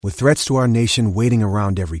With threats to our nation waiting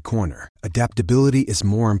around every corner, adaptability is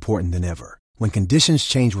more important than ever. When conditions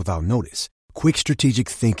change without notice, quick strategic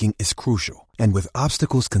thinking is crucial. And with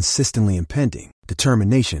obstacles consistently impending,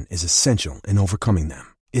 determination is essential in overcoming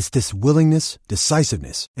them. It's this willingness,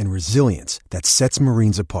 decisiveness, and resilience that sets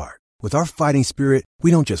Marines apart. With our fighting spirit, we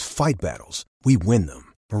don't just fight battles, we win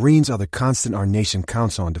them. Marines are the constant our nation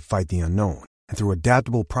counts on to fight the unknown. And through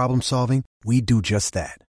adaptable problem solving, we do just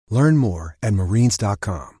that. Learn more at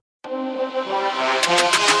marines.com.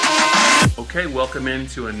 Okay, welcome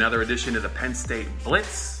into another edition of the Penn State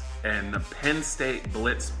Blitz and the Penn State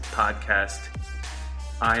Blitz podcast.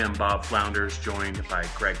 I am Bob Flounders, joined by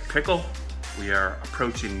Greg Pickle. We are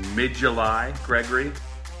approaching mid-July, Gregory.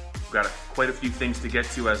 We've got quite a few things to get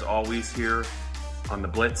to, as always, here on the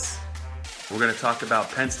Blitz. We're going to talk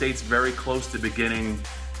about Penn State's very close to beginning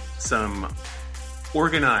some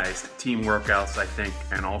organized team workouts, I think,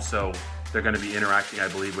 and also they're going to be interacting, I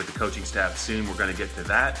believe, with the coaching staff soon. We're going to get to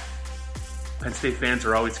that. Penn State fans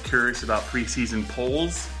are always curious about preseason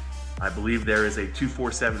polls. I believe there is a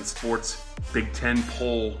 247 Sports Big Ten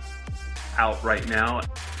poll out right now.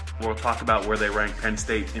 We'll talk about where they rank Penn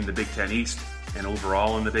State in the Big Ten East and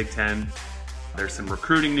overall in the Big Ten. There's some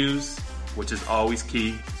recruiting news, which is always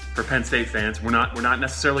key for Penn State fans. We're not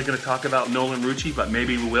necessarily going to talk about Nolan Rucci, but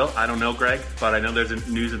maybe we will. I don't know, Greg, but I know there's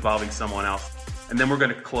news involving someone else. And then we're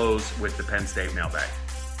going to close with the Penn State mailbag.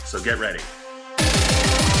 So get ready.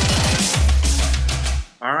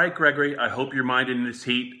 All right, Gregory, I hope you're minding this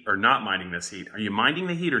heat or not minding this heat. Are you minding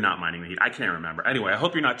the heat or not minding the heat? I can't remember. Anyway, I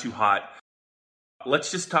hope you're not too hot.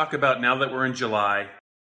 Let's just talk about, now that we're in July,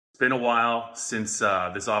 it's been a while since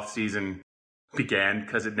this offseason began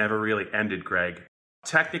because it never really ended, Greg.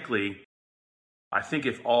 Technically, I think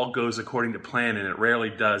if all goes according to plan, and it rarely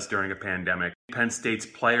does during a pandemic, Penn State's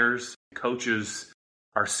players, coaches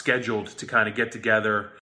are scheduled to kind of get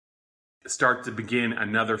together, start to begin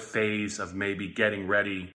another phase of maybe getting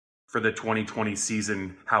ready for the 2020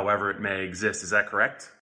 season, however it may exist. Is that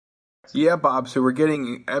correct? Yeah, Bob. So we're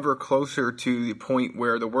getting ever closer to the point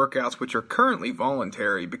where the workouts, which are currently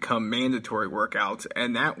voluntary, become mandatory workouts,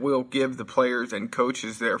 and that will give the players and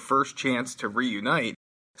coaches their first chance to reunite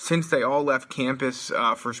since they all left campus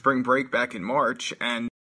for spring break back in March, and,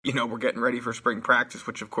 we're getting ready for spring practice,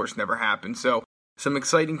 which of course never happened. So some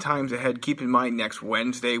exciting times ahead. Keep in mind, next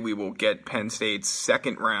Wednesday we will get Penn State's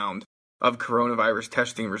second round of coronavirus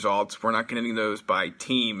testing results. We're not getting those by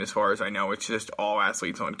team, as far as I know. It's just all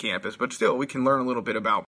athletes on campus. But still, we can learn a little bit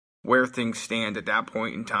about where things stand at that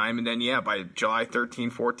point in time. And then, by July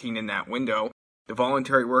 13, 14, in that window, the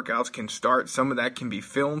voluntary workouts can start. Some of that can be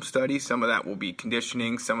film studies. Some of that will be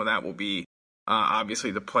conditioning. Some of that will be,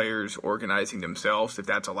 obviously, the players organizing themselves, if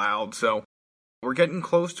that's allowed. So we're getting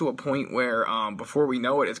close to a point where, before we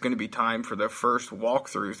know it, it's going to be time for the first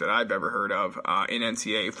walkthroughs that I've ever heard of in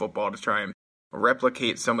NCAA football to try and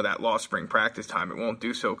replicate some of that lost spring practice time. It won't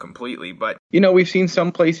do so completely, but, we've seen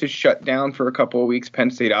some places shut down for a couple of weeks. Penn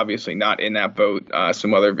State obviously not in that boat.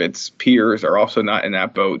 Some other of its peers are also not in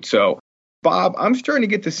that boat. So, Bob, I'm starting to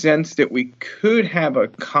get the sense that we could have a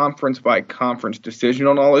conference-by-conference decision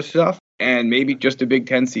on all this stuff, and maybe just a Big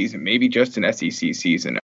Ten season, maybe just an SEC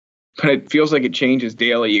season. But it feels like it changes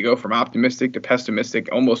daily. You go from optimistic to pessimistic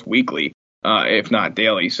almost weekly, if not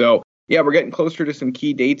daily. So, we're getting closer to some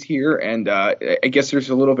key dates here, and I guess there's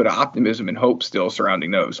a little bit of optimism and hope still surrounding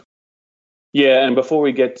those. Yeah, and before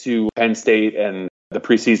we get to Penn State and the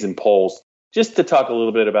preseason polls, just to talk a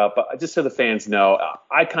little bit about, but just so the fans know,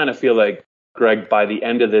 I kind of feel like, Greg, by the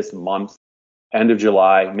end of this month, end of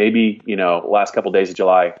July, maybe, last couple of days of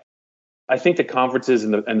July, I think the conferences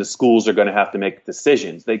and the schools are going to have to make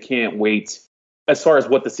decisions. They can't wait as far as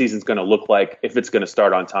what the season's going to look like, if it's going to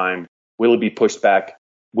start on time. Will it be pushed back?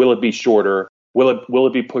 Will it be shorter? Will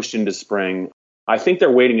it be pushed into spring? I think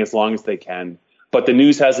they're waiting as long as they can. But the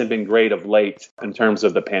news hasn't been great of late in terms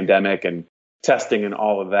of the pandemic and testing and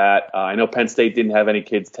all of that. I know Penn State didn't have any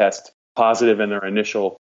kids test positive in their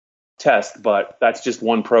initial test, but that's just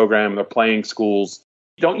one program. They're playing schools.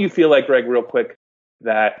 Don't you feel like, Greg, real quick,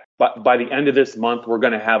 that by the end of this month, we're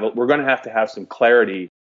going to have to have some clarity,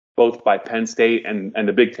 both by Penn State and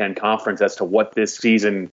the Big Ten Conference, as to what this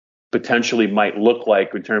season potentially might look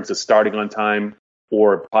like in terms of starting on time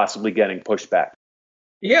or possibly getting pushed back?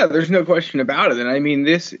 Yeah, there's no question about it. And I mean,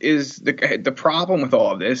 this is the problem with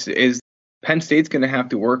all of this is Penn State's going to have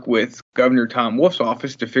to work with Governor Tom Wolf's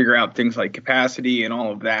office to figure out things like capacity and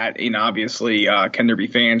all of that. And obviously, can there be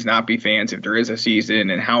fans, not be fans if there is a season,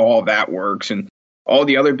 and how all that works. And all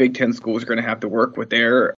the other Big Ten schools are going to have to work with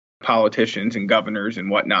their politicians and governors and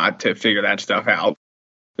whatnot to figure that stuff out.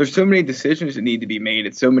 there's so many decisions that need to be made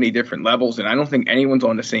at so many different levels, and I don't think anyone's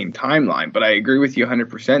on the same timeline. But I agree with you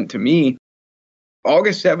 100%. To me,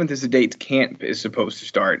 August 7th is the date camp is supposed to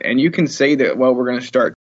start. And you can say that, well, we're going to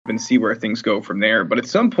start and see where things go from there. But at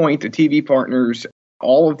some point, the TV partners,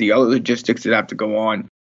 all of the other logistics that have to go on,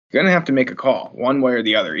 you're going to have to make a call one way or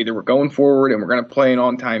the other. Either we're going forward and we're going to play an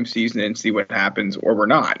on-time season and see what happens, or we're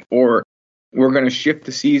not. Or we're going to shift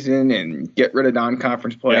the season and get rid of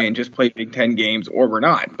non-conference play and just play Big Ten games, or we're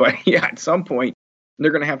not. But yeah, at some point,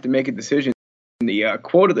 they're going to have to make a decision. The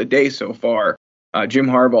quote of the day so far, Jim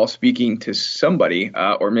Harbaugh speaking to somebody,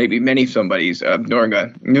 or maybe many somebodies, during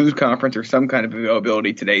a news conference or some kind of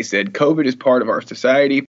availability today, said, COVID is part of our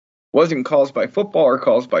society. Wasn't caused by football or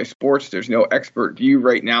caused by sports. There's no expert view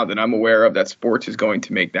right now that I'm aware of that sports is going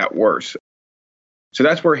to make that worse. So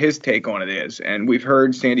that's where his take on it is. And we've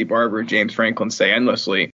heard Sandy Barbour and James Franklin say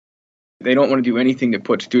endlessly, they don't want to do anything to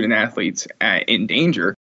put student athletes in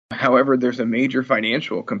danger. However, there's a major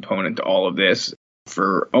financial component to all of this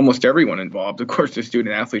for almost everyone involved. Of course, the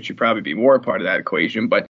student athletes should probably be more a part of that equation,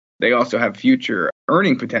 but they also have future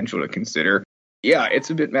earning potential to consider. Yeah, it's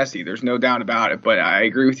a bit messy. There's no doubt about it, but I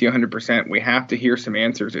agree with you 100%. We have to hear some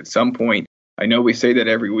answers at some point. I know we say that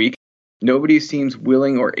every week. Nobody seems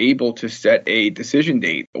willing or able to set a decision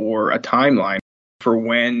date or a timeline for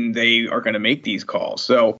when they are going to make these calls.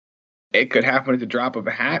 So it could happen at the drop of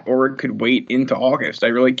a hat, or it could wait into August. I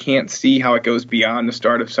really can't see how it goes beyond the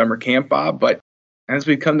start of summer camp, Bob, but as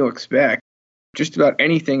we've come to expect, just about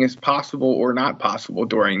anything is possible or not possible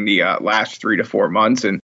during the last 3 to 4 months.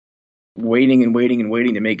 And waiting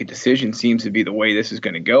to make a decision seems to be the way this is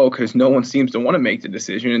going to go, because no one seems to want to make the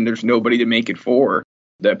decision, and there's nobody to make it for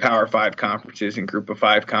the Power 5 conferences and Group of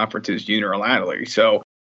 5 conferences unilaterally. So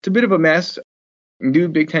it's a bit of a mess. New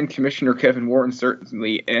Big Ten Commissioner Kevin Warren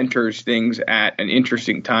certainly enters things at an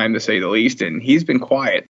interesting time, to say the least, and he's been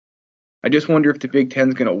quiet. I just wonder if the Big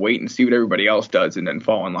Ten's going to wait and see what everybody else does and then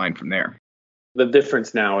fall in line from there. The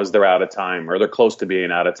difference now is they're out of time, or they're close to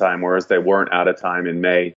being out of time, whereas they weren't out of time in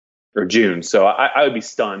May or June. So I would be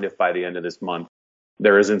stunned if by the end of this month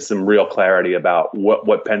there isn't some real clarity about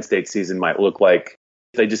what Penn State season might look like.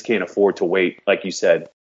 They just can't afford to wait, like you said,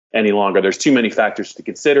 any longer. There's too many factors to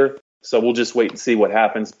consider. So we'll just wait and see what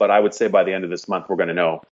happens. But I would say by the end of this month, we're going to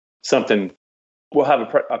know something. We'll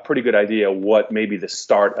have a pretty good idea what maybe the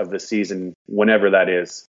start of the season, whenever that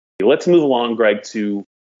is. Let's move along, Greg, to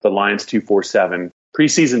the Lions 247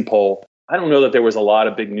 preseason poll. I don't know that there was a lot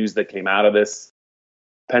of big news that came out of this.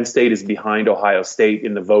 Penn State is behind Ohio State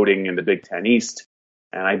in the voting in the Big Ten East.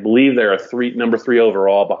 And I believe they're number 3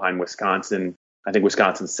 overall behind Wisconsin. I think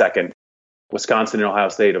Wisconsin's second. Wisconsin and Ohio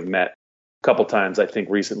State have met a couple times, I think,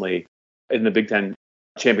 recently in the Big Ten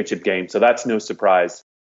championship game. So that's no surprise.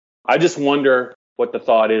 I just wonder what the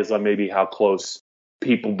thought is on maybe how close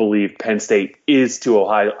people believe Penn State is to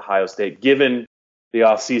Ohio State, given the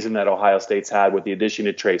offseason that Ohio State's had with the addition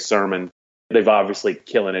of Trey Sermon. They've obviously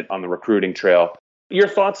killing it on the recruiting trail. Your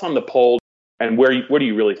thoughts on the poll, and where do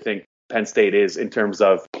you really think Penn State is in terms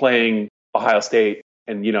of playing Ohio State?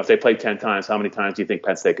 And, if they play 10 times, how many times do you think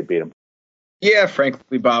Penn State could beat them? Yeah,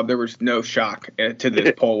 frankly, Bob, there was no shock to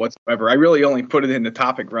this poll whatsoever. I really only put it in the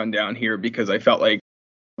topic rundown here because I felt like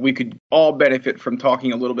we could all benefit from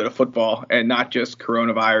talking a little bit of football and not just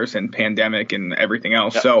coronavirus and pandemic and everything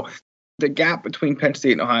else. Yep. So the gap between Penn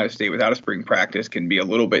State and Ohio State without a spring practice can be a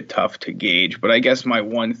little bit tough to gauge. But I guess my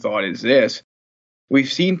one thought is this.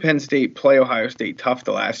 We've seen Penn State play Ohio State tough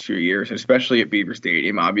the last few years, especially at Beaver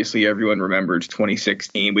Stadium. Obviously, everyone remembers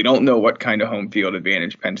 2016. We don't know what kind of home field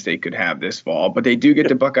advantage Penn State could have this fall, but they do get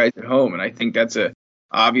the Buckeyes at home, and I think that's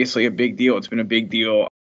obviously a big deal. It's been a big deal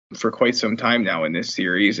for quite some time now in this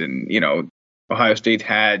series, and, Ohio State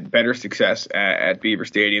had better success at Beaver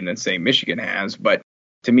Stadium than, say, Michigan has, but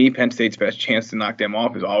to me, Penn State's best chance to knock them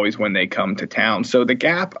off is always when they come to town. So the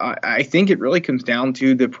gap, I think it really comes down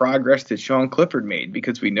to the progress that Sean Clifford made,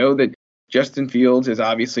 because we know that Justin Fields is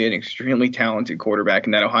obviously an extremely talented quarterback,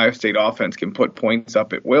 and that Ohio State offense can put points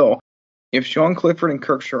up at will. If Sean Clifford and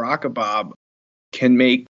Kirk Ciarrocca, Bob, can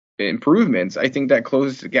make improvements, I think that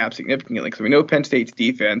closes the gap significantly, because we know Penn State's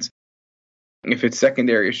defense, if its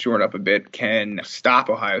secondary is shorn up a bit, can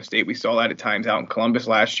stop Ohio State. We saw that at times out in Columbus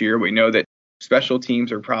last year. We know that special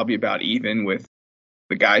teams are probably about even with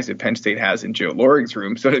the guys that Penn State has in Joe Lorig's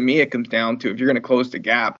room. So to me, it comes down to, if you're going to close the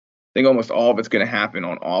gap, I think almost all of it's going to happen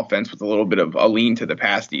on offense with a little bit of a lean to the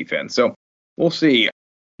pass defense. So we'll see.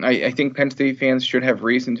 I think Penn State fans should have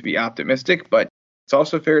reason to be optimistic, but it's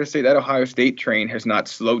also fair to say that Ohio State train has not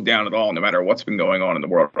slowed down at all, no matter what's been going on in the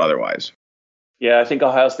world otherwise. Yeah, I think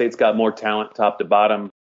Ohio State's got more talent top to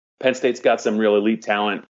bottom. Penn State's got some real elite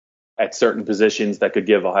talent at certain positions that could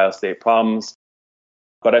give Ohio State problems.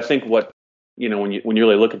 But I think when you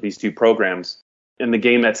really look at these two programs, and the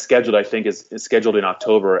game that's scheduled, I think, is scheduled in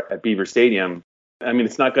October at Beaver Stadium. I mean,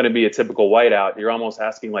 it's not going to be a typical whiteout. You're almost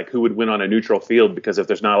asking like who would win on a neutral field, because if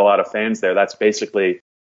there's not a lot of fans there, that's basically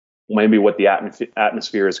maybe what the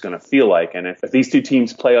atmosphere is going to feel like. And if these two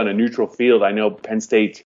teams play on a neutral field, I know Penn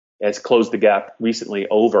State has closed the gap recently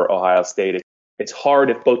over Ohio State. It's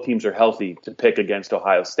hard if both teams are healthy to pick against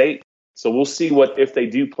Ohio State. So we'll see if they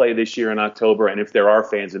do play this year in October, and if there are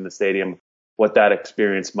fans in the stadium, what that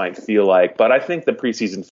experience might feel like. But I think the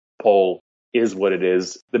preseason poll is what it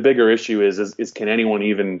is. The bigger issue is can anyone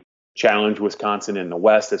even challenge Wisconsin in the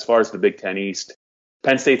West? As far as the Big Ten East,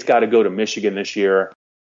 Penn State's got to go to Michigan this year.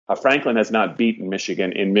 Franklin has not beaten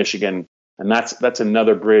Michigan in Michigan, and that's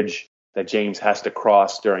another bridge that James has to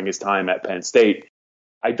cross during his time at Penn State.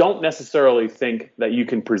 I don't necessarily think that you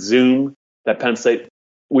can presume that Penn State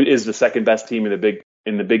is the second best team in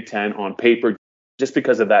the Big Ten on paper, just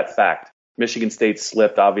because of that fact. Michigan State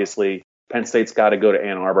slipped, obviously. Penn State's got to go to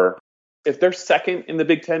Ann Arbor. If they're second in the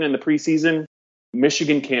Big Ten in the preseason,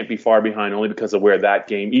 Michigan can't be far behind, only because of where that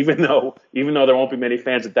game, even though there won't be many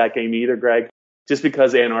fans at that game either, Greg, just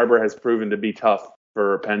because Ann Arbor has proven to be tough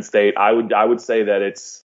for Penn State, I would say that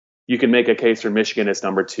you can make a case for Michigan as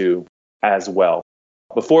number 2 as well.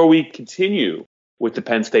 Before we continue with the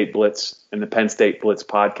Penn State Blitz and the Penn State Blitz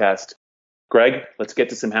podcast, Greg, let's get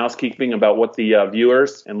to some housekeeping about what the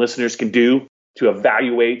viewers and listeners can do to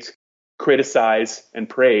evaluate, criticize, and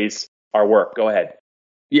praise our work. Go ahead.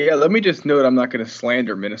 Yeah, let me just note I'm not going to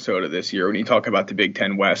slander Minnesota this year when you talk about the Big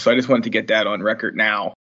Ten West. So I just wanted to get that on record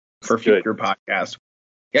now for future podcasts.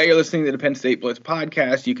 Yeah, you're listening to the Penn State Blitz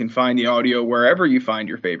podcast. You can find the audio wherever you find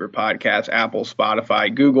your favorite podcasts, Apple,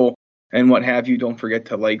 Spotify, Google, and what have you. Don't forget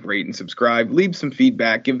to like, rate, and subscribe. Leave some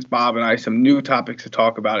feedback. Give Bob and I some new topics to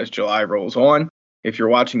talk about as July rolls on. If you're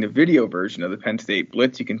watching the video version of the Penn State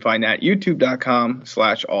Blitz, you can find that at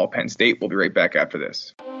youtube.com/allpennstate. We'll be right back after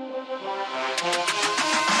this.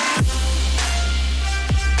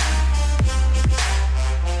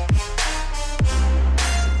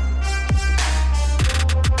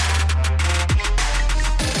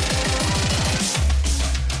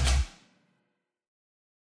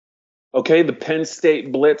 Okay, the Penn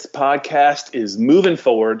State Blitz podcast is moving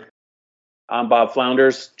forward. I'm Bob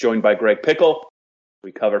Flounders, joined by Greg Pickle.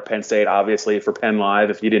 We cover Penn State, obviously, for Penn Live.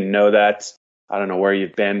 If you didn't know that, I don't know where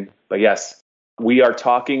you've been. But yes, we are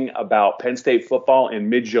talking about Penn State football in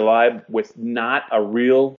mid-July with not a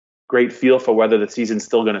real great feel for whether the season's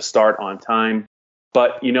still going to start on time.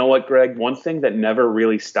 But you know what, Greg? One thing that never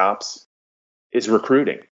really stops is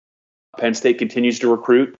recruiting. Penn State continues to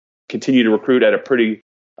recruit at a pretty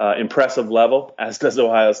impressive level, as does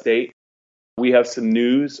Ohio State. We have some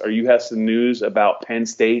news, or you have some news about Penn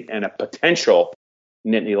State and a potential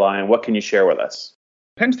Nittany Lion. What can you share with us?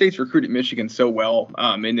 Penn State's recruited Michigan so well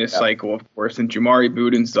in this cycle, of course, and Jamari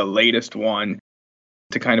Bouden's the latest one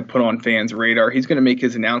to kind of put on fans' radar. He's going to make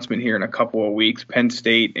his announcement here in a couple of weeks. Penn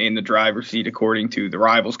State in the driver's seat, according to the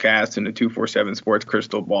Rivals Cast and the 247 Sports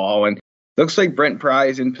Crystal Ball. And looks like Brent Pry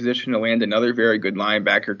is in position to land another very good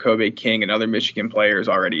linebacker. Kobe King and other Michigan players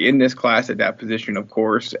already in this class at that position, of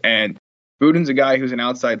course. And Bouden's a guy who's an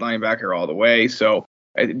outside linebacker all the way. So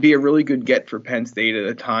it'd be a really good get for Penn State at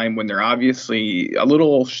a time when they're obviously a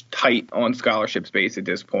little tight on scholarship space at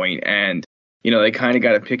this point. And, they kind of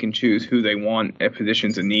got to pick and choose who they want at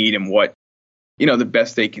positions of need and what, the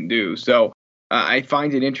best they can do. So I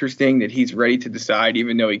find it interesting that he's ready to decide,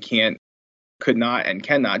 even though he could not and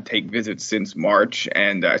cannot take visits since March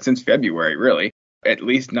and since February, really, at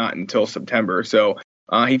least not until September. So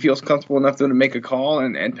he feels comfortable enough to make a call,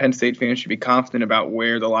 and Penn State fans should be confident about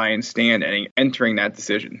where the Lions stand and entering that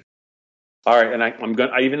decision. All right, and I'm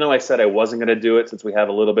going. Even though I said I wasn't going to do it, since we have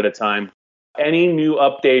a little bit of time, any new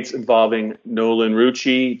updates involving Nolan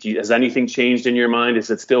Rucci? Has anything changed in your mind? Is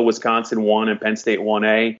it still Wisconsin 1 and Penn State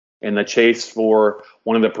 1A in the chase for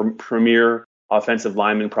one of the premier offensive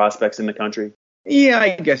lineman prospects in the country? Yeah,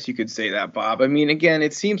 I guess you could say that, Bob. I mean, again,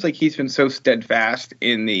 it seems like he's been so steadfast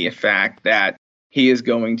in the fact that he is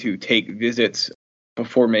going to take visits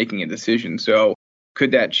before making a decision. So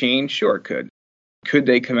could that change? Sure, it could. Could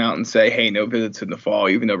they come out and say, hey, no visits in the fall,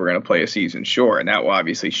 even though we're going to play a season? Sure, and that will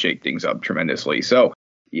obviously shake things up tremendously. So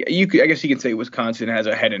I guess you could say Wisconsin has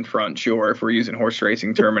a head in front, sure, if we're using horse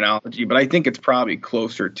racing terminology. But I think it's probably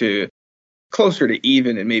closer to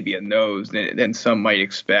even and maybe a nose than some might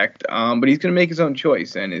expect. But he's going to make his own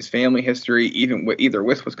choice, and his family history, either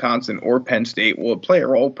with Wisconsin or Penn State, will play a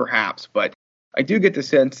role perhaps. But I do get the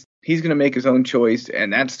sense he's going to make his own choice,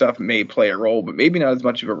 and that stuff may play a role, but maybe not as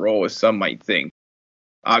much of a role as some might think.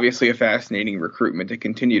 Obviously a fascinating recruitment to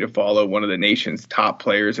continue to follow, one of the nation's top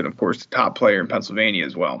players, and of course the top player in Pennsylvania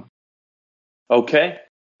as well. Okay.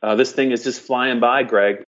 This thing is just flying by,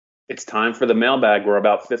 Greg. It's time for the mailbag. We're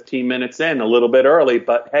about 15 minutes in, a little bit early,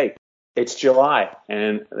 but hey, it's July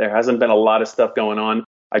and there hasn't been a lot of stuff going on.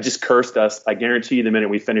 I just cursed us. I guarantee you the minute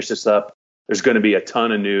we finish this up, there's going to be a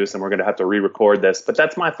ton of news and we're going to have to re-record this, but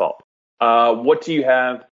that's my fault. What do you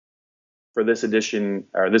have for this edition,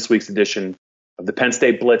 or this week's edition of the Penn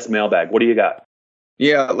State Blitz mailbag? What do you got?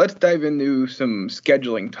 Yeah, let's dive into some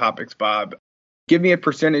scheduling topics, Bob. Give me a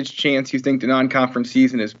percentage chance you think the non-conference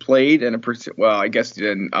season is played, and well, I guess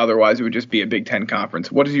then otherwise it would just be a Big Ten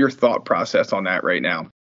conference. What is your thought process on that right now?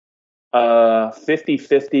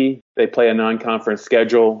 50-50. They play a non-conference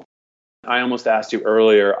schedule. I almost asked you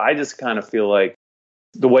earlier. I just kind of feel like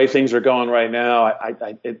the way things are going right now,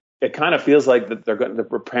 it kind of feels like that they're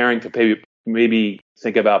preparing to maybe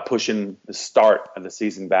think about pushing the start of the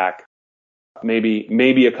season back.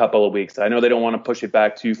 Maybe a couple of weeks. I know they don't want to push it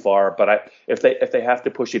back too far, but if they have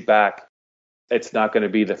to push it back, it's not going to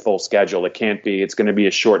be the full schedule. It can't be. It's going to be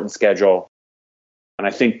a shortened schedule. And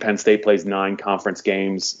I think Penn State plays 9 conference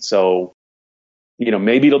games. So,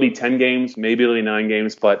 maybe it'll be 10 games, maybe it'll be 9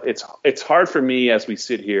 games, but it's hard for me as we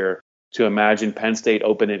sit here to imagine Penn State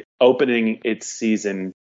opening its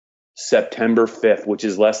season September 5th, which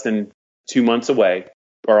is less than 2 months away,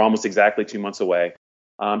 or almost exactly 2 months away.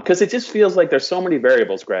 Because it just feels like there's so many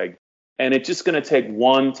variables, Greg, and it's just going to take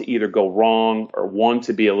one to either go wrong or one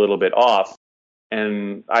to be a little bit off,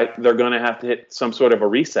 and they're going to have to hit some sort of a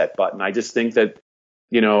reset button. I just think that,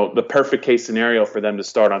 the perfect case scenario for them to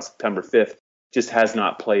start on September 5th just has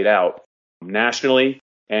not played out nationally,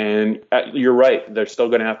 and you're right, they're still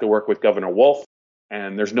going to have to work with Governor Wolf,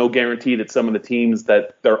 and there's no guarantee that some of the teams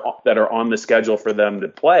that are on the schedule for them to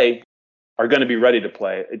play are going to be ready to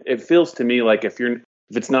play. It feels to me like if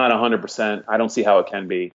it's not 100%, I don't see how it can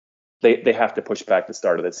be. They have to push back the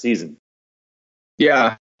start of the season.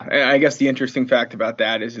 Yeah, I guess the interesting fact about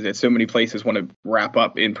that is that so many places want to wrap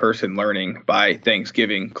up in-person learning by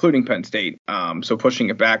Thanksgiving, including Penn State. So pushing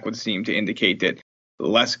it back would seem to indicate that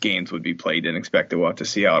less games would be played than expected. We'll have to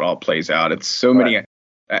see how it all plays out. It's so many,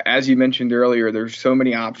 as you mentioned earlier, there's so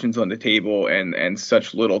many options on the table and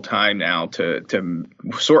such little time now to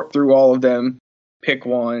sort through all of them. Pick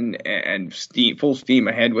one and full steam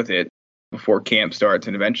ahead with it before camp starts,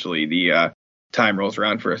 and eventually the time rolls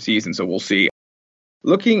around for a season. So we'll see.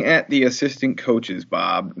 Looking at the assistant coaches,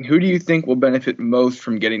 Bob, who do you think will benefit most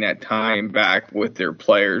from getting that time back with their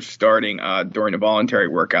players starting during the voluntary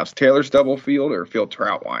workouts? Taylor Stubblefield or Phil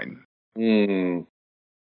Trautwein?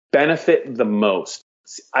 Benefit the most.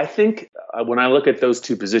 I think when I look at those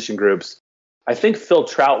two position groups, I think Phil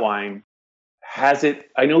Trautwein has it.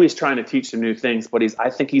 I know he's trying to teach some new things, but I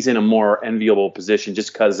think he's in a more enviable position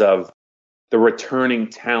just because of the returning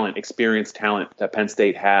talent, experienced talent that Penn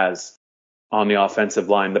State has on the offensive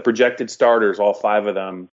line. The projected starters, all 5 of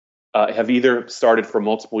them, have either started for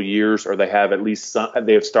multiple years or they have at least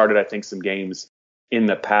they have started, I think, some games in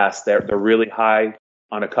the past. They're really high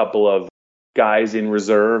on a couple of guys in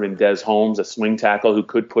reserve, and Des Holmes, a swing tackle who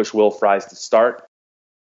could push Will Fries to start.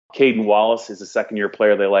 Caden Wallace is a second-year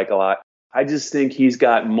player they like a lot. I just think he's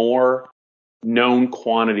got more known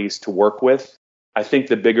quantities to work with. I think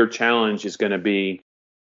the bigger challenge is going to be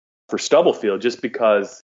for Stubblefield, just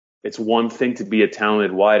because it's one thing to be a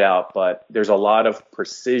talented wideout, but there's a lot of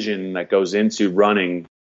precision that goes into running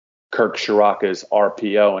Kirk Ciarrocca's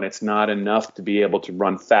RPO, and it's not enough to be able to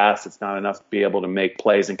run fast. It's not enough to be able to make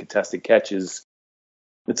plays and contested catches.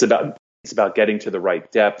 It's about getting to the right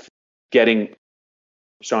depth, getting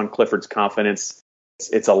Sean Clifford's confidence.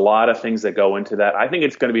 It's a lot of things that go into that. I think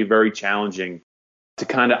it's going to be very challenging to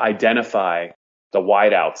kind of identify the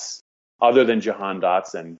wideouts other than Jahan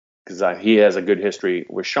Dotson, because he has a good history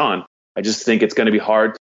with Sean. I just think it's going to be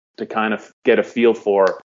hard to kind of get a feel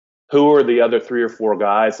for who are the other 3 or 4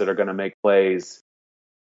 guys that are going to make plays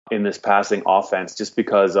in this passing offense, just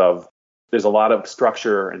because of there's a lot of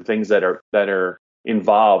structure and things that are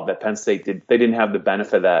involved that Penn State they didn't have the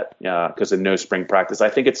benefit of that because of no spring practice. I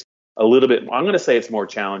think it's a little bit, I'm going to say it's more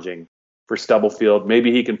challenging for Stubblefield.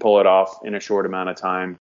 Maybe he can pull it off in a short amount of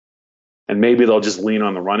time, and maybe they'll just lean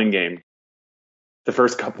on the running game the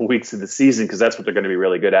first couple weeks of the season because that's what they're going to be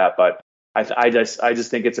really good at. But I just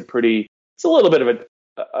think it's a little bit of an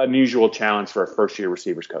unusual challenge for a first-year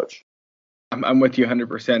receivers coach. I'm with you 100%.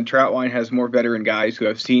 Trautwein has more veteran guys who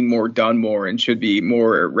have seen more, done more, and should be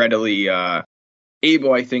more readily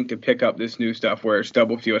able, I think, to pick up this new stuff, where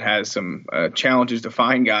Stubblefield has some challenges to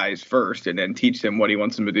find guys first and then teach them what he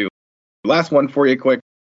wants them to do. Last one for you, quick.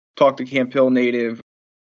 Talk to Camp Hill native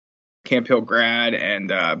Camp Hill grad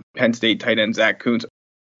and Penn State tight end Zach Kuntz.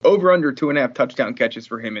 Over under 2.5 touchdown catches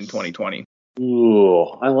for him in 2020. Ooh,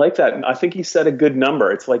 I like that. I think he set a good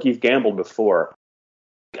number. It's like you've gambled before.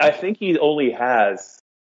 I think he only has,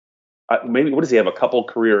 maybe, what does he have, a couple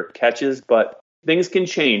career catches? But things can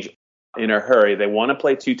change in a hurry. They want to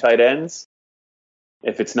play 2 tight ends.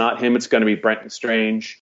 If it's not him, it's going to be Brenton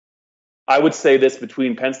Strange. I would say this,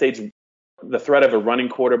 between Penn State's, the threat of a running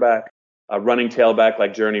quarterback, a running tailback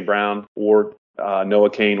like Journey Brown or Noah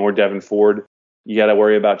Cain or Devin Ford, you got to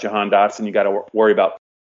worry about Jahan Dotson. You got to worry about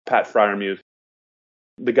Pat Freiermuth.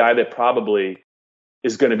 The guy that probably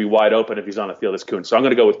is going to be wide open if he's on the field is Kuntz. So I'm going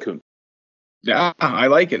to go with Kuntz. Yeah, I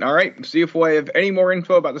like it. All right. See if we have any more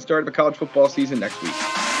info about the start of the college football season next week.